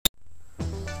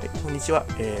こんにちは、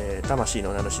魂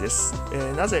の名主です。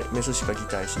なぜメスしか擬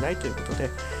態しないということ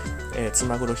で、ツ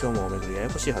マグロヒョウモンをめぐるやや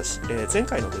こしい話、前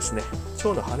回のですね、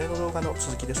蝶の羽の動画の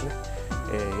続きですね、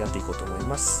やっていこうと思い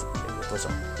ます。どうぞ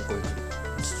ごゆっくり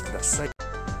お聞きください。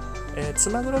ツ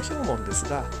マグロヒョウモンです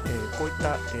が、こういっ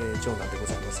た、蝶なんでご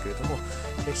ざいますけれども、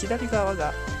左側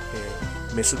が、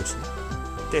メスですね。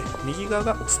で、右側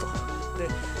がオスと。で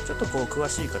ちょっとこう詳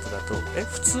しい方だと、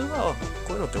普通は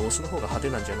こういうのってオスの方が派手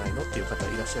なんじゃないのっていう方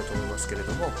いらっしゃると思いますけれ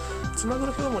ども、ツマグ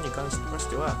ロヒョウモンに関しまし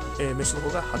ては、メスの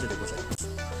方が派手でございま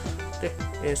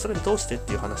す。で、それにどうしてっ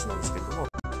ていう話なんですけれども、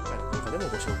今回の動画で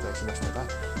もご紹介しましたが、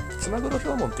ツマグロヒ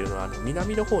ョウモンっていうのは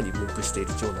南の方に分布してい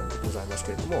る蝶なんでございます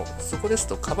けれども、そこです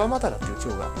とカバマダラっていう蝶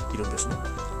がいるんですね。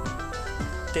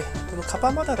で、このカ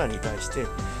バマダラに対して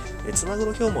ツマグ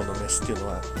ロヒョウモンのメスっていうの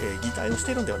は、擬態をし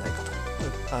ているんではないかと。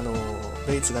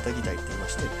ベイツ型擬態って言いま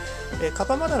して、カ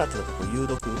バマダラっていうのがこう有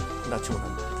毒な蝶な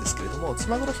んですけれども、ツ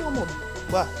マグロヒョウモ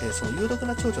ンは、その有毒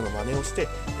な蝶々の真似をして、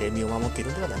身を守ってい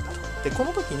るんではないかと。で、こ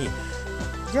の時に、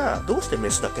じゃあどうしてメ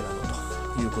スだけなの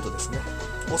ということですね。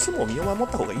オスも身を守っ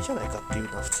た方がいいじゃないかっていう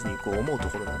のは普通にこう思うと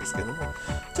ころなんですけれども、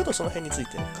ちょっとその辺につい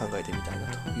て考えてみたいな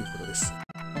ということです。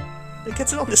で、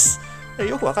結論です。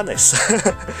よくわかんないです。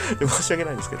申し訳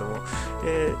ないんですけども、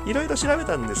いろいろ調べ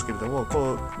たんですけれども、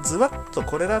こうズバッと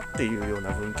これだっていうよう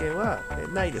な文献は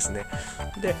ないですね。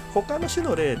で、他の種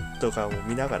の例とかを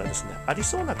見ながらですね、あり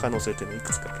そうな可能性というのをい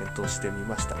くつか検討してみ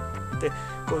ました。で、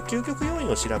こう究極要因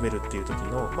を調べるっていう時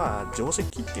の、定石っ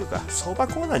ていうか、相場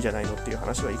こうなんじゃないのっていう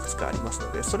話はいくつかあります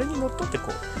ので、それにのっとって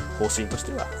こう方針とし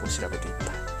てはこう調べていっ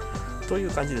たとい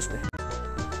う感じですね。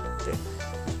で、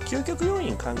究極要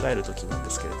因考えるときなん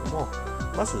ですけれども、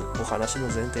まずお話の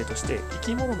前提として生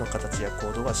き物の形や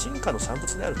行動は進化の産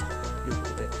物であるというこ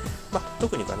とで、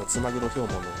特にツマグロヒョウ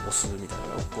モンのオスみたいな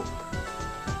のをこ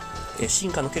う、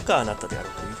進化の結果ああなったであろ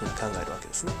うというふうに考えるわけ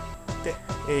ですね。で、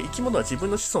生き物は自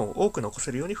分の子孫を多く残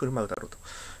せるように振る舞うだろう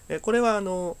と。これは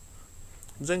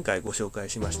前回ご紹介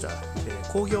しました、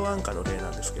工業安価の例な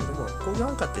んですけれども、工業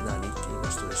安価って何って言い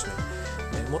ますとですね、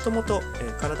もともと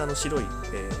体の白い、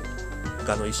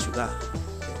ガの一種が、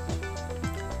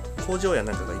工場や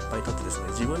なんかがいっぱい立ってですね、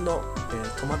自分の、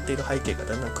止まっている背景が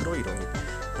だんだん黒い色に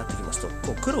なってきますと、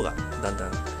こう黒がだんだ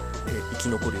ん、生き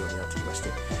残るようになってきまし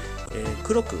て、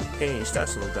黒く変異した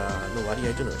そのガの割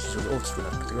合というのが非常に大きくな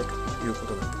っているというこ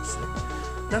となんですね。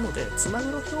なので、ツマ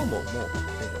グロヒョウモンも、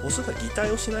オスが擬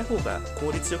態をしない方が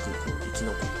効率よくこう生き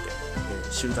残っ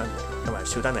て、集団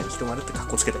内に広まるって格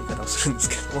好つけた言い方をするんです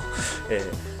けども、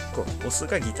こうオス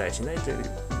が擬態しないという、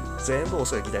全部オ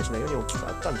スが擬態しないように大きく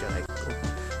あったんじゃないかと。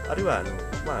あるいは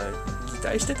擬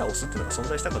態してたオスっていうのが存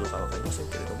在したかどうかは分かりません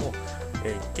けれども、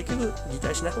結局擬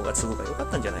態しない方が都合が良かっ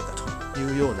たんじゃないかと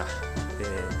いうような、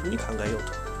ふうに考えよう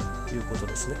ということ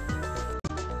ですね。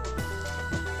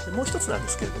でもう一つなんで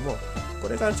すけれども、こ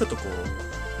れがちょっとこう、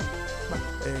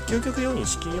究極要因、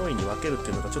資金要因に分けるっ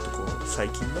ていうのがちょっとこう最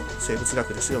近の生物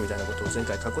学ですよみたいなことを前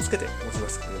回かっこつけて申しま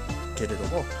すけれど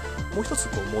も、もう一つ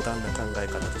こうモダンな考え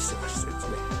方としてましてです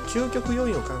ね、究極要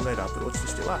因を考えるアプローチと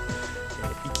しては、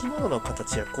生き物の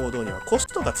形や行動にはコス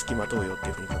トがつきまとうよって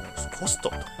いうふうに考えます。コスト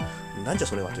と。なんじゃ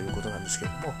それはということなんですけ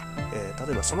れども、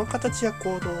例えばその形や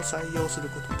行動を採用する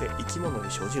ことで生き物に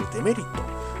生じるデメリット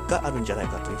があるんじゃない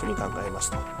かというふうに考えま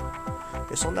すと。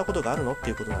そんなことがあるのって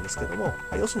いうことなんですけども、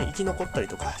要するに生き残ったり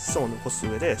とか子孫を残す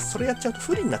上で、それやっちゃうと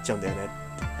不利になっちゃうんだよね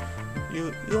って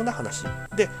いうような話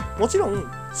で、もちろん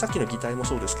さっきの擬態も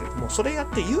そうですけれども、それや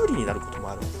って有利になることも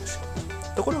あるわけですよ。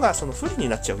ところがその不利に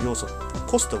なっちゃう要素、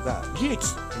コストが利益、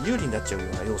有利になっちゃうよ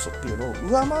うな要素っていうのを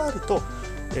上回ると、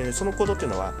その行動ってい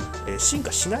うのは、進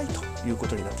化しないというこ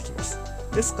とになってきます。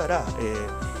ですから、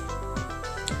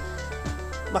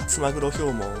ツマグロヒョ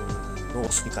ウモンの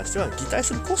オスに関しては擬態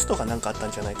するコストが何かあった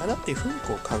んじゃないかなっていうふうに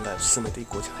こう考えを進めてい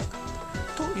こうじゃないか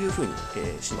というふうに、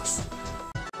します。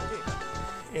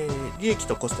で、利益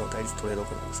とコストの対立トレードオ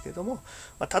フなんですけれども、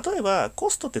例えばコ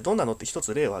ストってどんなのって一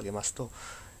つ例を挙げますと、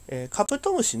カブ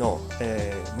トムシの、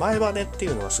前羽ってい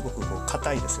うのはすごくこう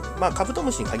硬いですよね。カブト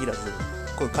ムシに限らず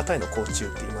こういう硬いの甲虫っ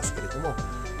て言いますけれども、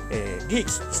利益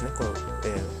ですね、この、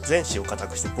前肢を硬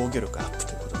くして防御力アップ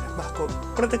ということで、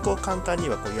これでこう簡単に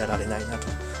はこうやられないなと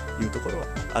いうところは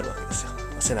あるわけですよ。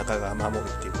背中が守るっ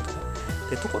ていうこ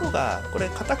とで。ところがこれ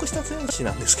硬くした前肢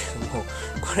なんですけれども、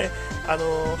これ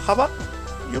幅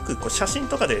よくこう写真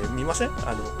とかで見ません？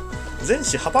前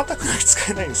肢羽ばたくのに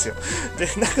使えないんですよ。で、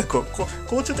なんかこう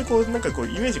甲虫ってこうなんかこう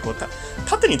イメージこう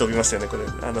縦に飛びますよね、これ。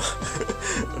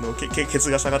ケ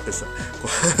ツが下がってさ、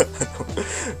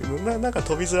なんか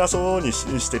飛びづらそうに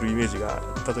してるイメージが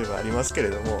例えばありますけ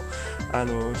れども、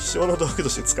飛翔の道具と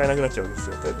して使えなくなっちゃうんです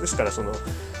よ。ですから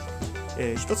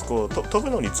一つこう飛ぶ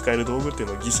のに使える道具っていう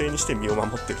のを犠牲にして身を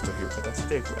守ってるという形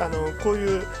で、こう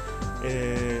いう、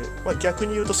逆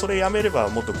に言うとそれやめれば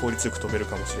もっと効率よく飛べる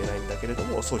かもしれないんだけれど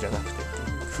も、そうじゃなくてっ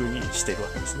ていう風にしてるわ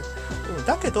けですね。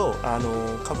だけど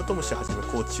カブトムシをはじめ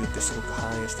甲虫ってすごく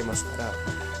反映してますから、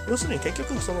要するに結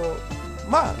局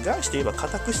概して言えば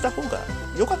固くした方が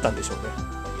良かったんでしょうね、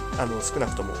少な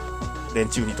くとも連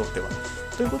中にとっては。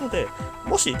ということで、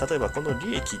もし例えばこの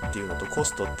利益っていうのとコ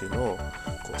ストっていうのを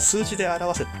こう数字で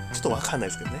表せ、ちょっと分かんない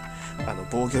ですけどね、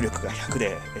防御力が100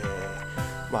で、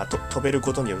飛べる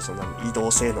ことによるその移動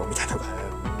性能みたいなのが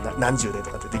何十でと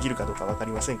かってできるかどうか分か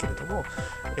りませんけれども、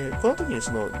この時に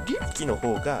その利益の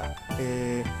方が、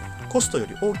コストよ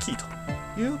り大きいと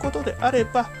いうことであれ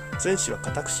ば、前肢は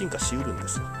固く進化しうるんで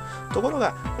すよ。ところ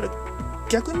がこれ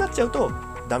逆になっちゃうと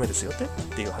ダメですよっ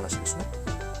ていう話ですね。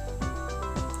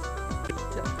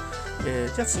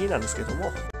じゃあ次なんですけど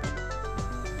も、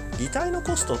擬態の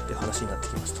コストっていう話になって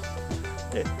きますと。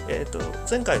で、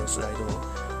前回のスライドを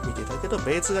見ていただけど、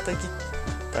ベイツ型擬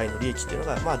態の利益っていう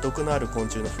のが、毒のある昆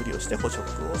虫のふりをして捕食を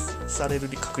される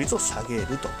確率を下げる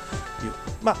という、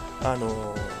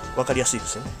分かりやすいで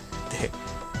すよね。で、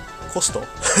コスト、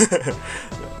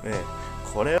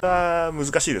これは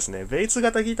難しいですね。ベイツ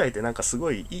型擬態ってなんかす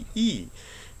ごいいい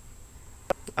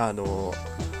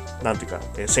なんていうか、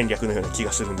戦略のような気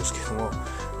がするんですけども、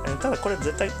ただこれ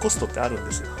絶対コストってあるん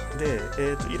ですよ。で、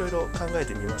いろいろ考え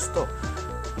てみますと、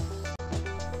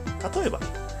例えば、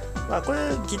これ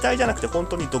擬態じゃなくて本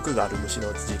当に毒がある虫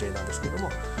の事例なんですけど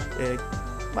も、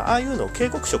ああいうのを警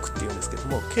告色っていうんですけど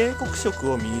も、警告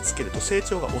色を身につけると成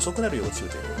長が遅くなる幼虫と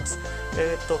言います。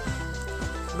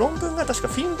論文が確か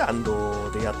フィンランド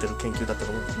でやってる研究だった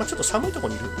と思う。ちょっと寒いとこ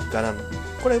ろにいるガなんで、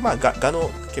これガの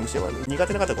毛虫は苦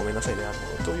手な方はごめんなさいね。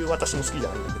という私も好きじゃ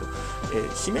ないんだけど、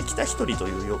ヒメキタヒトリと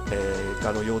いう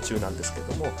ガの幼虫なんですけ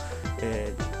ども、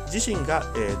自身が、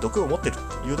毒を持っている、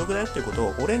有毒だよということ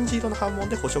をオレンジ色の反問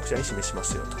で捕食者に示しま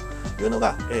すよというの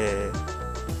が、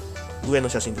上の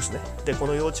写真ですね。で、こ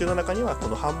の幼虫の中にはこ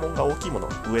の反問が大きいもの、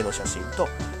上の写真と、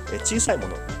小さいも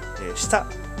の、下、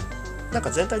なん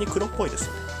か全体に黒っぽいです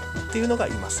よねっていうのが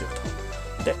いますよ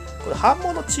と。で、これ反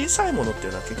応の小さいものってい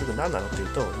うのは結局何なのっていう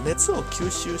と、熱を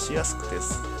吸収しやすく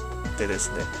てで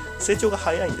すね、成長が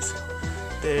早いんですよ。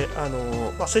で、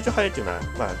成長早いっていうのは、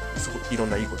すごくいろん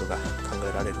ないいことが考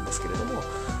えられるんですけれども、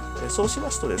そうし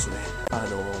ますとですね、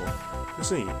要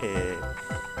するに、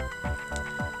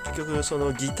結局そ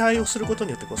の擬態をすること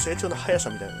によってこう成長の速さ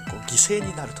みたいなのがこう犠牲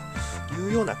になるとい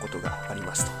うようなことがあり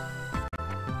ますと。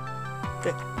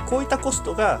で、こういったコス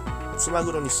トがツマ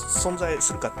グロに存在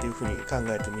するかっていうふうに考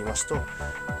えてみますと、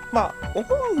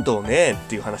温度ねっ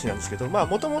ていう話なんですけど、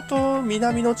もともと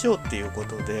南の地方っていうこ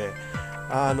とで、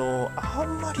あん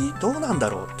まりどうなんだ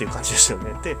ろうっていう感じですよ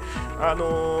ね。で、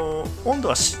温度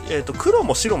は黒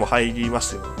も白も入りま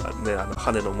すよね、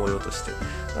羽の模様として。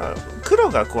黒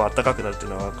がこう暖かくなるってい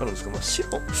うのは分かるんですけども、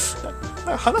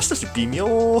白、話として微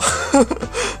妙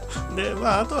で、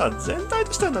あとは全体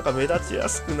としてはなんか目立ちや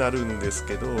すくなるんです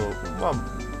けど、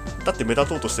だって目立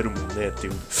とうとしてるもんねってい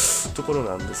うところ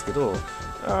なんですけど、ち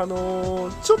ょ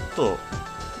っと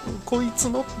こいつ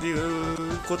のってい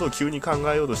うことを急に考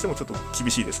えようとしてもちょっと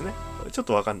厳しいですね。ちょっ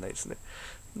と分かんないですね。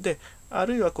で、あ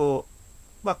るいはこう、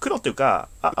黒っていうか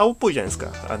青っぽいじゃないです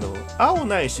か。青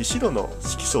ないし白の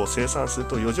色素を生産する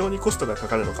と余剰にコストがか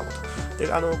かるのかもと。で、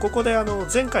ここで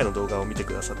前回の動画を見て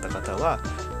くださった方は、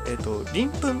鱗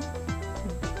粉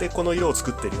でこの色を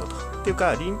作っているよと。っていう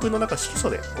か、鱗粉の中色素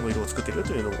でこの色を作っているよ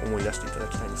というのを思い出していただ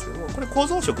きたいんですけども、これ構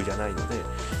造色じゃないので、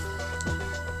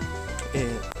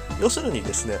要するに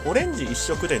ですね、オレンジ一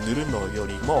色で塗るのよ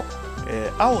りも、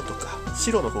青とか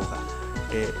白の方が、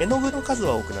絵の具の数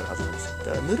は多くなるはずなんですよ。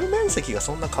だから塗る面積が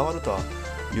そんな変わると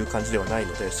いう感じではない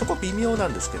ので、そこ微妙な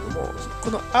んですけども、こ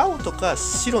の青とか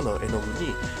白の絵の具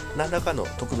に何らかの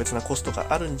特別なコストが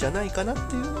あるんじゃないかなっ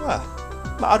ていうのは、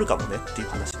あるかもねっていう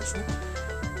話ですね。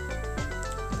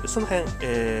その辺、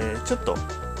ちょっと、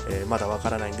まだわか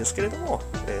らないんですけれども、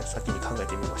先に考え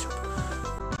てみましょう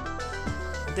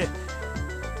と。で、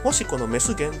もしこのメ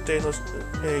ス限定の、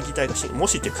擬態がも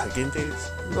しっていうか限定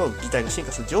の擬態が進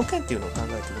化する条件っていうのを考え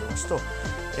てみますと、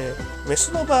メス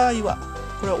の場合は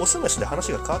これはオスメスで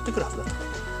話が変わってくるはずだと。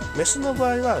メスの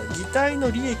場合は擬態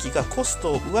の利益がコス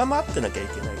トを上回ってなきゃい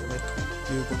けないよね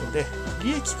ということで、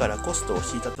利益からコストを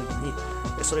引いたときに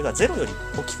それがゼロより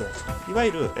大きくなると。いわ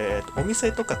ゆる、お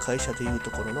店とか会社でいう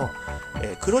ところの、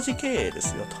黒字経営で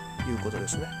すよということで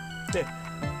すね。で、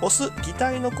オス擬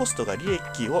態のコストが利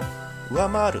益を上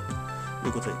回るとい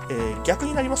うことで、逆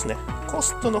になりますね。コ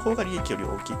ストの方が利益より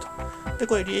大きいと。で、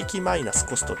これ利益マイナス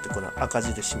コストってこの赤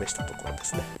字で示したところで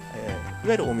すね。い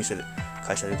わゆるお店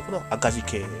会社でいうとこの赤字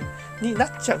経営にな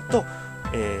っちゃうと、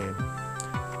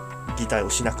擬態を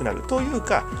しなくなるという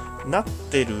か、なっ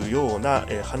てるような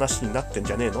話になってん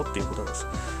じゃねえのっていうことなんです。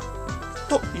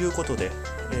ということで、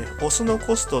オスの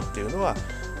コストっていうのは、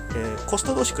コス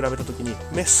ト同士比べたときに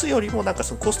メスよりもなんか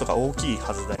そのコストが大きい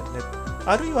はずだよね。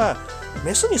あるいは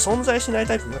メスに存在しない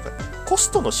タイプのなんかコス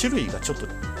トの種類がちょっと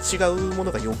違うも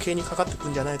のが余計にかかってく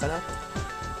るんじゃないかな。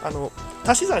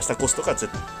足し算したコストが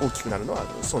大きくなるのは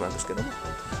そうなんですけども、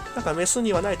だからメス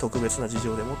にはない特別な事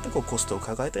情でもってこうコストを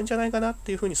抱えてんじゃないかなっ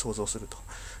ていうふうに想像すると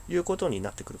いうことにな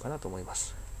ってくるかなと思いま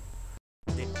す。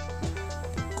で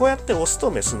こうやってオス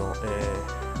とメスの、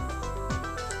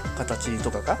形と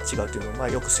かが違うっていうのは、まあ、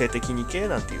よく性的似系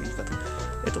なんていう言い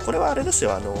方。これはあれです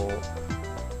よ、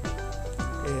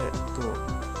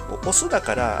オスだ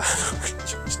から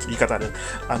ちょっと言い方ある、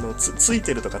つい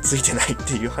てるとかついてないっ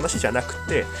ていう話じゃなく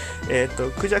て、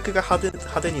クジャクが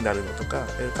派手になるのとか、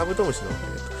カブトムシ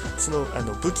の、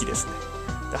武器ですね。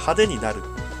派手になる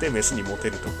ってメスにモ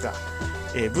テるとか、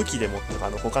武器でもって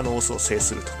他のオスを制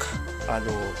するとか、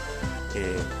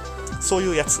そう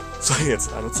いうやつ、つ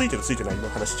いてるついてないの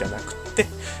話じゃなくて、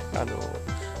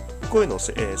こういうのを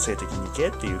性的似系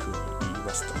っていうふうに言い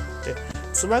ますと。で、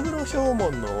ツマグロヒョウモ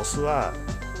ンのオスは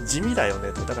地味だよ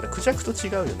ねと、だからクジャクと違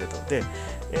うよねと。で、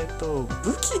武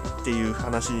器っていう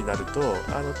話になると、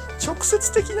直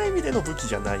接的な意味での武器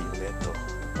じゃないよねと。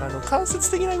間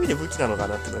接的な意味で武器なのか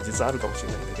なっていうのは実はあるかもしれ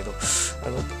ないんだけど、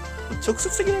直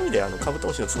接的な意味でカブト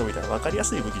ムシの角みたいな分かりや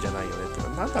すい武器じゃないよねっていう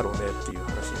のは何だろうねっていう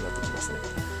話になってきますね。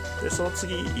で、その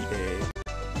次、で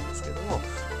すけども、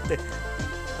で、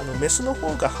メスの方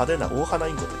が派手な大花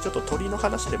インコってちょっと鳥の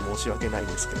話で申し訳ないん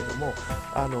ですけれども、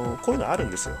こういうのある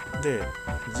んですよ。で、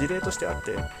事例としてあっ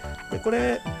て、で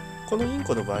このイン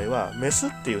コの場合はメスっ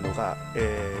ていうのが、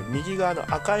右側の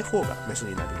赤い方がメス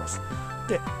になります。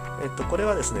で、これ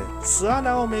はですね、巣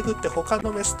穴をめぐって他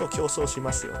のメスと競争し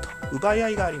ますよと、奪い合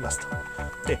いがありますと。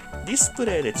で、ディスプ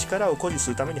レイで力を誇示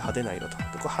するために派手な色と。で、こ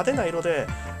う派手な色で、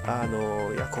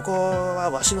いや、ここ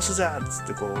はわしの巣じゃっつっ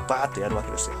てこうバーってやるわ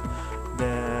けですよ。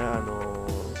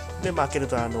で、負ける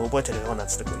と覚えてるよなん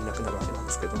つってこういなくなるわけなん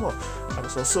ですけども、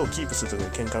その巣をキープするときに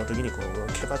喧嘩の時にこ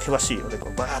うケバケバしい色でこ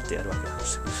うバーってやるわけなんで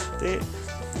すよ。で、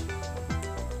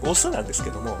オスなんですけ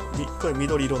ども、これ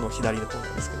緑色の左の方な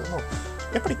んですけども、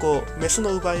やっぱりこうメス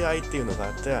の奪い合いっていうのがあ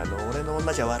って、俺の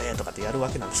女じゃ悪いとかってやるわ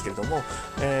けなんですけれども、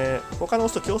他のオ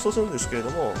スと競争するんですけれど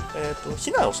も、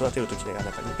ヒナを育てるときには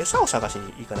中に餌を探し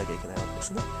に行かなきゃいけないわけで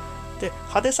すね。で、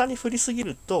派手さに振りすぎ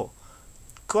ると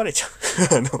食われちゃう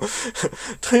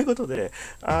ということで、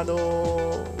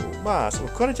まあその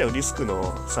食われちゃうリスク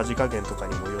のさじ加減とか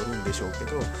にもよるんでしょうけ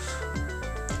ど、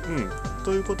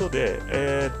ということ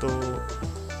で、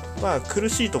まあ苦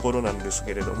しいところなんです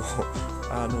けれども、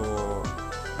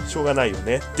しょうがないよ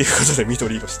ねっていうことで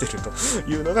緑色してると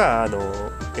いうのが、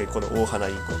この大花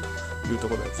インコというと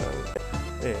ころなんです。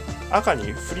赤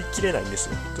に振り切れないんです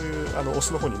よというオ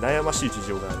スの方に悩ましい事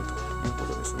情があるというこ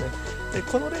とですね。で、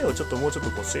この例をもうちょっとこ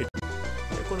う整理、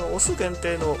このオス限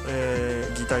定の、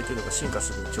擬態というのが進化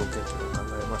する条件というのを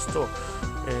考えますと、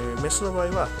メスの場合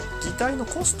は擬態の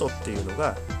コストっていうの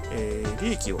が、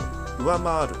利益を上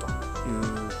回るという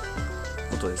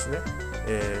ことですね。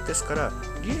ですから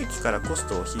利益からコス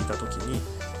トを引いたときに、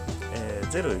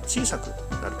ゼロより小さく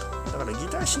なると。だから擬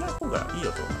態しない方がいい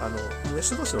よと。メ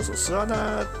ス同士の巣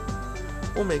穴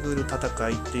をめぐる戦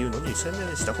いっていうのに専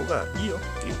念した方がいいよ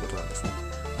っていうことなんですね。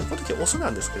この時オスな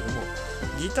んですけれども、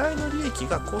擬態の利益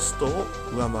がコストを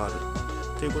上回る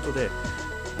ということで、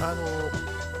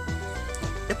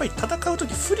やっぱり戦う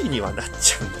時不利にはなっ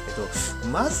ちゃうんだけど、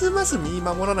まず身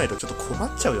守らないとちょっと困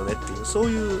っちゃうよねっていう、そう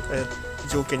いう、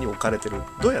条件に置かれてる。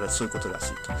どうやらそういうことらし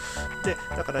いと。で、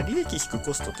だから利益引く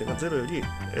コストっていうのはゼロより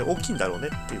大きいんだろうね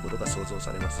っていうことが想像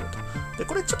されますよと。で、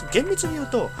これちょっと厳密に言う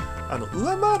と、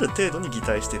上回る程度に擬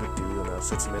態してるっていうような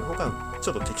説明の方がち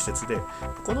ょっと適切で、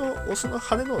このオスの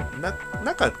羽の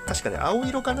中、確かね、青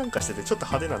色かなんかしててちょっと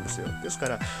派手なんですよ。ですか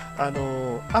ら、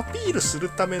アピールする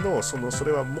ための、そ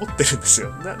れは持ってるんです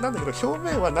よ。なんだけど、表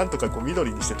面はなんとかこう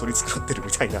緑にして取り繕ってる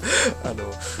みたいな、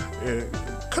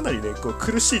かなりね、こう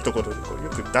苦しいところで、よ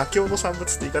く妥協の産物っ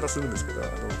て言い方するんですけど、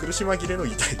苦し紛れの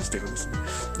擬態してるんですね。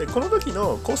で、この時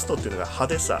のコストっていうのが派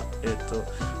手さ、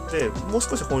で、もう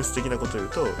少し本質的なことを言う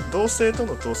と、同性と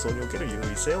の闘争における優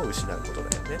位性を失うこと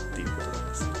だよねっていうことなん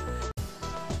ですね。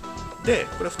で、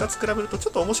これ2つ比べるとち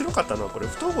ょっと面白かったのは、これ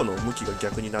不等号の向きが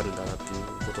逆になるんだなってい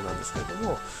うことなんですけれど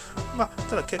も、まあ、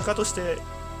ただ結果として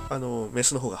メ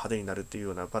スの方が派手になるっていう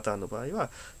ようなパターンの場合は、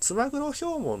ツマグロヒ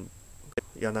ョウモン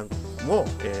やなんかも、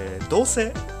同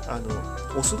性、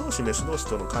オス同士メス同士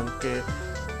との関係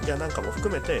やなんかも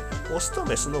含めてオスと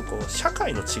メスのこう社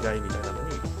会の違いみたいなの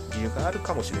に理由がある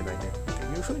かもしれないねって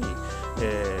いうふうに、考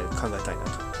えたいな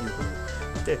というこ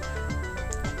とで、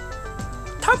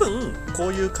多分こ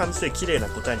ういう感じで綺麗な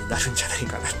答えになるんじゃない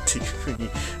かなっていうふうに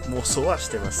妄想はし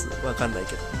てます。わかんない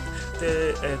けど。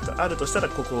で、あるとしたら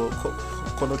こ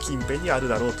の近辺にある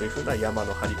だろうというふうな山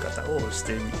の張り方をし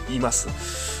ています。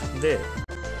で、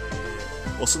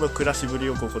オスの暮らしぶり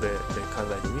をここで考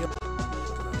えてみようという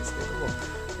ことなんですけれど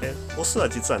も、オスは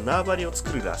実は縄張りを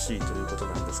作るらしいということ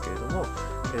なんですけれども、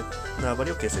縄張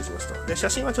りを形成しますと。で、写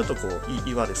真はちょっとこう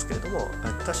岩ですけれども、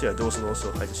多種や同種のオス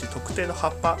を排除し、特定の葉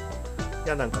っぱ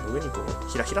やなんかの上にこう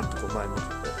ひらひらっとこう前向き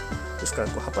ですから、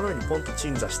こう葉っぱの上にポンと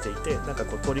鎮座していて、なんか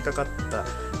こう通りかかった、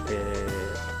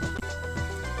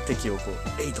敵をこう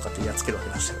「えい!」とかってやっつけるわけ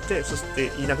なんですよ。でそして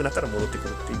いなくなったら戻ってく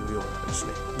るっていうようなです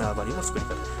ね縄張りの作り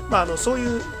方、そう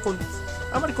いう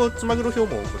あまりこうツマグロヒョウ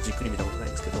モンをじっくり見たことない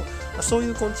んですけど、そう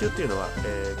いう昆虫っていうのは、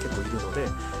結構いるので、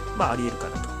ありえるか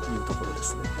なというところで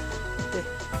すね。で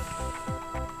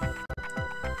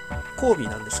交尾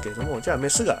なんですけれども、じゃあメ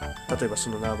スが例えば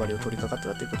その縄張りを取り掛か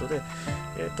ったということで、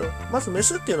まずメ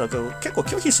スっていうのは結構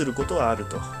拒否することはある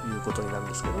ということになるん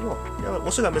ですけども、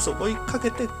オスがメスを追いか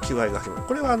けて求愛が始まる。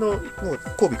これはもう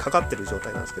交尾かかってる状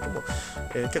態なんですけども、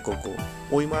結構こ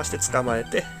う追い回して捕まえ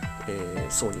て、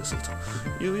挿入する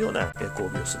というような交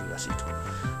尾をするらしい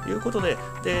ということで、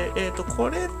こ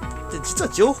れって実は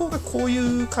情報がこう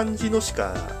いう感じのし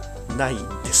かないん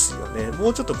ですよね。も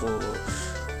うちょっとこう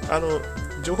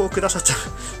情報をくださった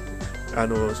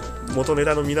元ネ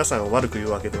タの皆さんを悪く言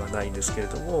うわけではないんですけれ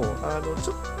ども、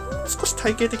少し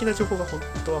体系的な情報が本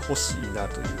当は欲しいな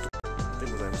というところ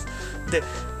でございます。で、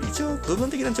一応部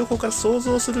分的な情報から想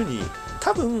像するに、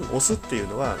多分オスっていう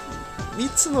のは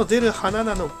蜜の出る花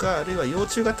なのか、あるいは幼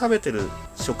虫が食べてる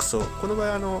食草。この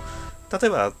場合例え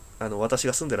ば私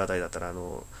が住んでるあたりだったら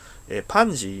パ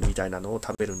ンジーみたいなのを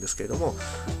食べるんですけれども、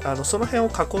その辺を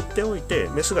囲っておいて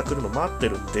メスが来るの待って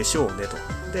るんでしょうねと。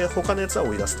で他のやつは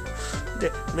追い出すと。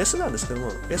でメスなんですけど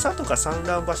も、餌とか産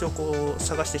卵場所をこう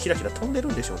探してひらひら飛んでる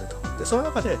んでしょうねと。でその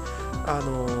中で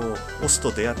オス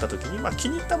と出会った時に、気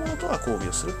に入ったものとは交尾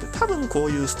をするって、多分こう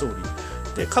いうストーリ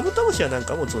ーで、カブトムシやなん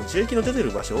かもその樹液の出て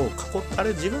る場所をあ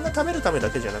れ自分が食べるためだ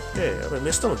けじゃなくて、やっぱり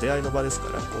メスとの出会いの場ですか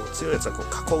ら、こう強いやつはこ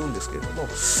う囲うんですけれども、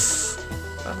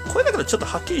これだけどちょっと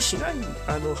はっきりしないとい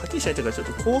うか、ちょっ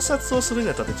と考察をするに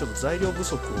あたってちょっと材料不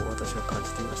足を私は感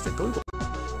じていまして、どういうこ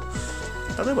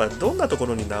と、例えばどんなとこ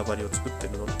ろに縄張りを作って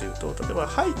るのっていうと、例えば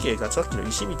背景がさっきの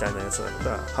石みたいなやつなの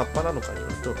か葉っぱなのかによ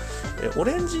ると、オ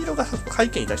レンジ色が背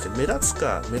景に対して目立つ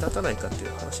か目立たないかってい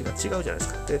う話が違うじゃないで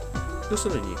すか。で要す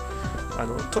るに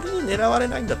鳥に狙われ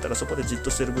ないんだったらそこでじっと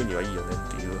してる分にはいいよね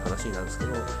っていう話になるんですけ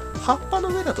ど、葉っぱの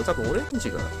上だと多分オレンジ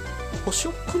が補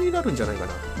色になるんじゃないか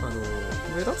な、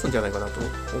目立つんじゃないかなと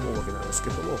思うわけなんですけ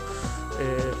ども、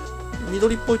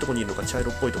緑っぽいところにいるのか茶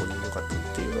色っぽいところにいるのかっ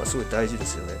ていうのはすごい大事で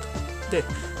すよねと。で、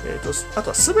あと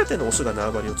は全てのオスが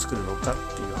縄張りを作るのかっ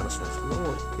ていう話なんですけど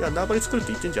も、いや縄張り作るっ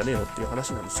て言ってんじゃねえのっていう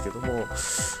話なんですけども、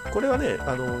これはね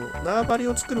縄張り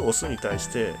を作るオスに対し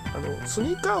てス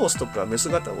ニーカーオスとかメス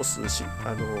型オスち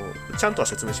ゃんとは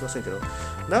説明しませんけど、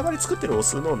縄張り作ってるオ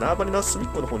スの縄張りの隅っ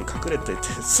この方に隠れてて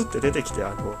スッて出てきて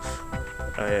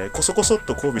こそこそっ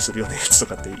と交尾するようなやつと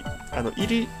かって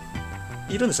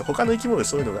いるんですよ。他の生き物で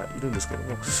そういうのがいるんですけど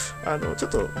も、ちょ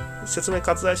っと説明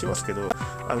割愛しますけど、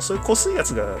そういうこすいや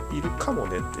つがいるかも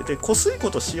ねって。でこすい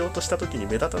ことしようとした時に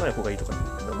目立たない方がいいとか、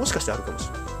もしかしてあるかもし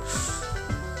れない。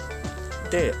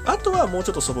であとはもうち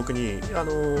ょっと素朴に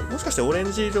もしかしてオレ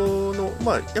ンジ色の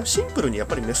やっぱシンプルにやっ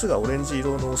ぱりメスがオレンジ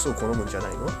色のオスを好むんじゃな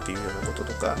いのっていうようなこと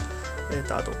とか、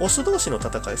あとオス同士の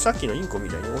戦い、さっきのインコみ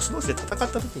たいにオス同士で戦った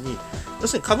時に、要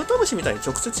するにカブトムシみたいに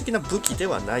直接的な武器で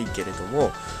はないけれど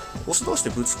も、オス同士で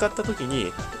ぶつかった時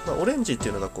に、オレンジって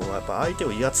いうのがこうやっぱ相手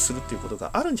を威圧するっていうこと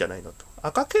があるんじゃないのと。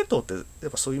赤系統ってや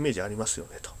っぱそういうイメージありますよ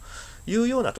ねという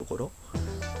ようなところ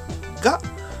が、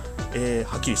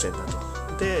はっきりせんな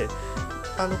と。で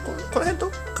この辺ど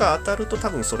っか当たると多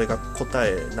分それが答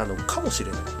えなのかもし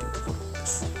れないっていうところで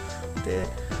す。で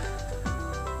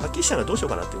はっきりしたらどうしよ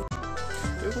うかなっていう。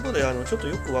ということでちょっと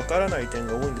よくわからない点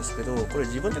が多いんですけど、これ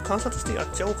自分で観察してやっ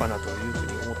ちゃおうかなというふう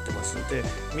に思ってます。で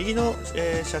右の、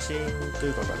写真とい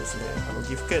うかがですね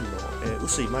岐阜県の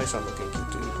臼井舞さんの研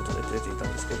究ということで出ていた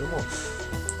んですけども、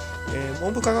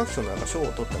文部科学省の賞を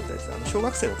取ったみたいです。小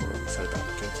学生の頃にされた研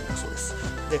究だそうです。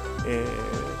で、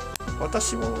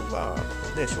私も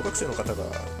小学生の方が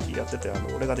やってて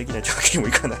俺ができないというわけにも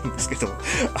いかないんですけど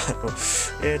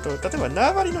例えば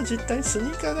縄張りの実態、ス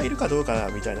ニーカーがいるかどうか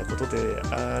みたいなことで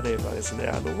あればです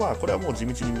ね、これはもう地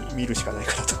道に見るしかない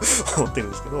かなと思ってる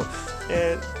んですけど、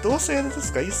同性で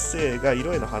すか一性が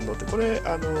色への反応って、これ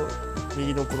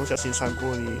右のこの写真参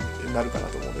考になるかな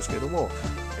と思うんですけれども、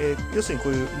要するにこ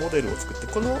ういうモデルを作って、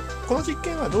この実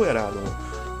験はどうやら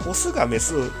オスがメ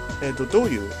スを、どう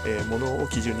いうものを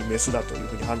基準にメスだという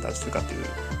ふうに判断しているかという、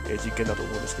実験だと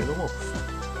思うんですけれども、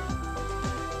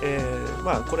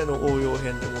これの応用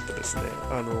編でもってですね、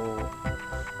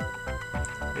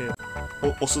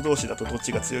オス同士だとどっ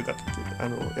ちが強いかという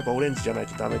やっぱオレンジじゃない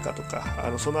とダメかとか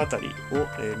そのあたりを、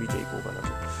見ていこうかな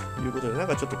ということで、なん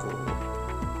かちょっとこう、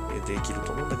できる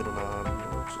と思うんだけどな、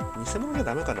偽物じゃ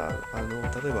ダメかな。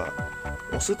例えば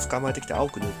オス捕まえてきて青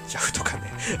く塗っちゃうとか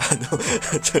ね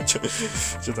ちょ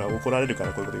っと怒られるか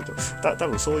らこういうこと言うと、多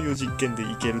分そういう実験で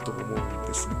いけると思うん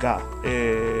ですが、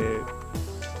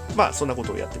そんなこ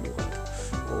とをやってみようかな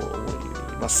と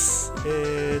思います。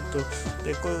で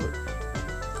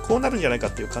こうなるんじゃないか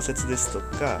っていう仮説ですと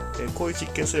か、こういう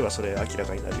実験すればそれ明ら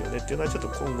かになるよねっていうのはちょっと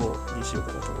今後にしよう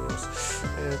かなと思います。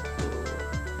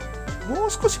も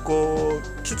う少しこ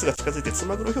う季節が近づいてツ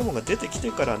マグロヒョウモンが出てき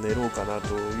てから寝ろうかな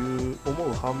という思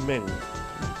う反面、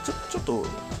ちょっと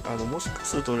もしか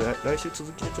すると来週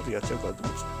続きでちょっとやっちゃうから、ち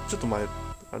ょっ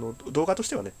と動画とし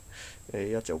てはね、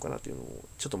やっちゃおうかなというのを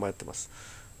ちょっと迷ってます。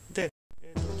で、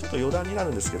ちょっと余談になる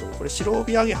んですけども、これ白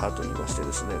帯アゲハと言いまして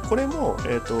ですね、これも、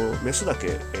メスだ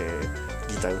け、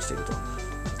擬態をしている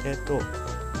と。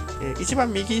一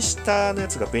番右下のや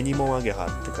つがベニモンアゲハ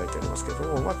って書いてありますけど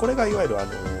も、これがいわゆる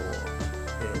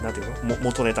なんていうの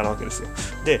元ネタなわけですよ。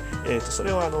で、そ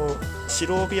れは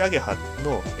白帯アゲハ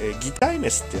の、擬態メ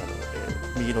スっていう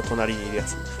右の隣にいるや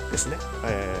つですね。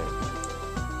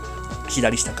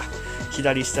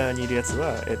左下にいるやつ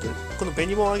は、このベ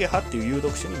ニモンアゲハっていう有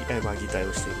毒種に、擬態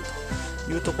をしている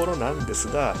というところなんで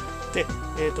すが、で、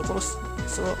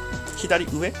その左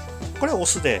上、これはオ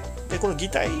スで、この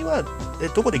擬態は、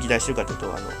どこで擬態してるかという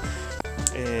と、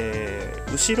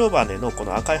後ろ羽のこ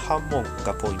の赤い斑紋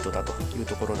がポイントだという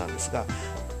ところなんですが、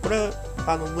これは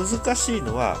難しい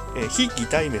のは、非擬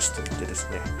態メスといってです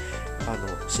ね、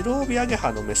白帯アゲ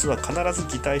ハのメスは必ず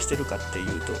擬態してるかってい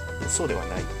うとそうでは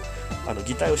ない。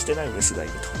擬態をしてないメスがい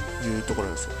るというところ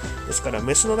なんですよ。ですから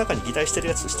メスの中に擬態してる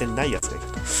やつとしてないやつがいる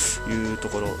というと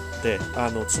ころで、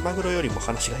ツマグロよりも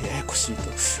話がややこしいと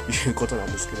いうことなん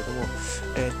ですけれども、っ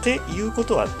ていう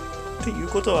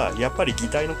ことはやっぱり擬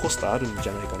態のコストあるんじ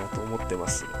ゃないかなと思ってま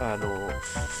す。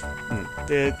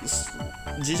で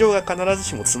事情が必ず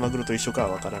しもツマグロと一緒かは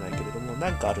わからないけれども、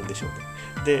なんかあるんでしょうね。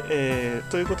で、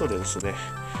ということでですね、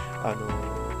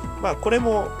これ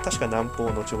も確か南方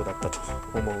の蝶だったと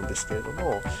思うんですけれど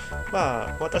も、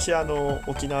私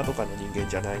沖縄とかの人間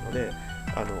じゃないので、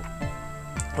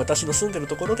私の住んでる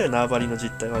ところで縄張りの実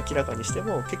態を明らかにして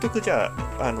も、結局じゃ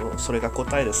あそれが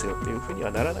答えですよっていうふうに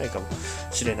はならないかも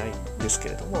しれないんですけ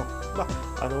れども、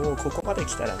ここまで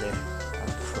来たらね、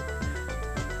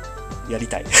やり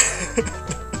たい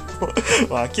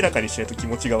明らかにしないと気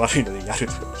持ちが悪いのでやる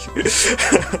という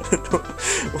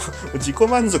自己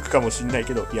満足かもしれない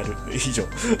けどやる以上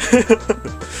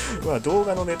動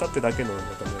画のネタってだけの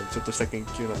ちょっとした研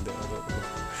究なんで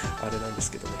あれなんで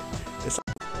すけどね。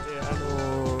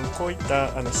こういった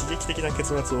刺激的な結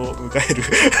末を迎える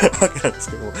わけなんで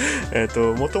すけど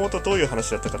も、もともとどういう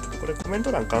話だったかというと、これコメン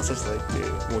ト欄感謝祭ってい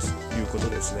うこと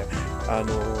でですね、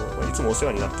いつもお世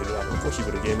話になっているコヒ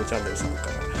ブルゲームチャンネルさんか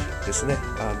らですね、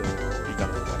以下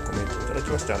のようなコメントをいただ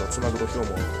きまして、ツマグロヒョウ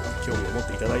モン興味を持っ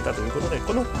ていただいたということで、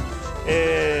この、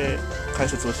解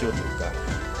説をしようというか、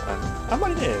あんま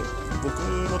りね、僕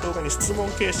の動画に質問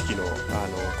形式の、コ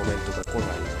メントが来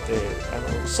ないので、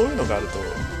そういうのがあると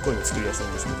こういうの作りやすい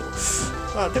んですけ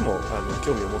ど、でも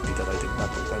興味を持っていただいてるな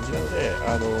という感じなので、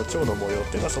蝶の模様っ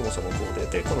ていうのはそもそもこう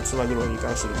で、このツマグロに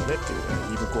関するとねっていう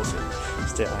2部構成に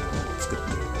して作って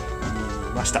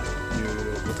みましたとい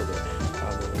うことで、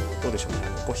どうでしょうね、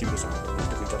コヒブルさんが納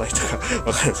得いただいたか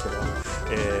わかるんですけ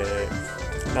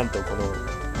ど、なんとこの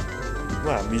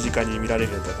身近に見られ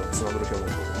るようなツマグロヒョウモン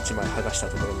を1枚剥がした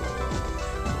ところに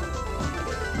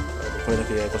これだ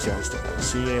けややこしい話とか、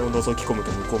深淵を覗き込む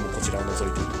と向こうもこちらを覗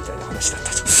いているみたいな話だっ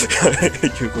たと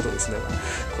いうことですね。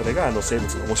これが生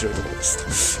物の面白いところで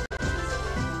す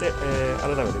と。で、改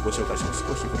めてご紹介します。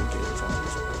コヒブルゲームさんの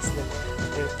紹介ですね。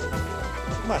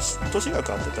年が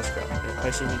変わって確か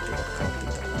配信日程が変わってい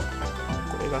たので、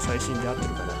これが最新で合って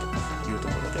るかなというと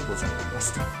ころでございま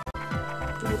すと。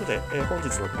というこことで、本日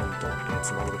のポイント、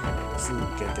ツマグロヒョウモンの数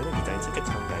限定の擬態について考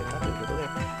えたということ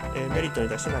で、メリットに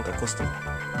対して何かコストが、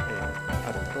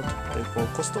あるんだろうと。でこう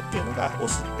コストっていうのが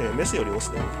メスよりオ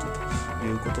スで大きいと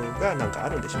いうことがなんかあ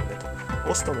るんでしょうねと。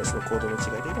オスとメスの行動の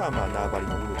違いで言えば、縄張り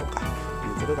の有無とか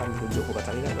いうことが情報が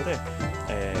足りないので、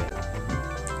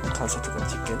観察とか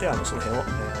実験でその辺を、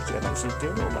明らかにするってい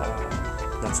うのを、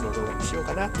夏の動画にしよう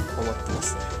かなと思ってま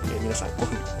す。皆さん、5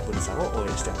分ブリさんを応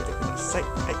援してあげてください。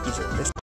はい、以上です。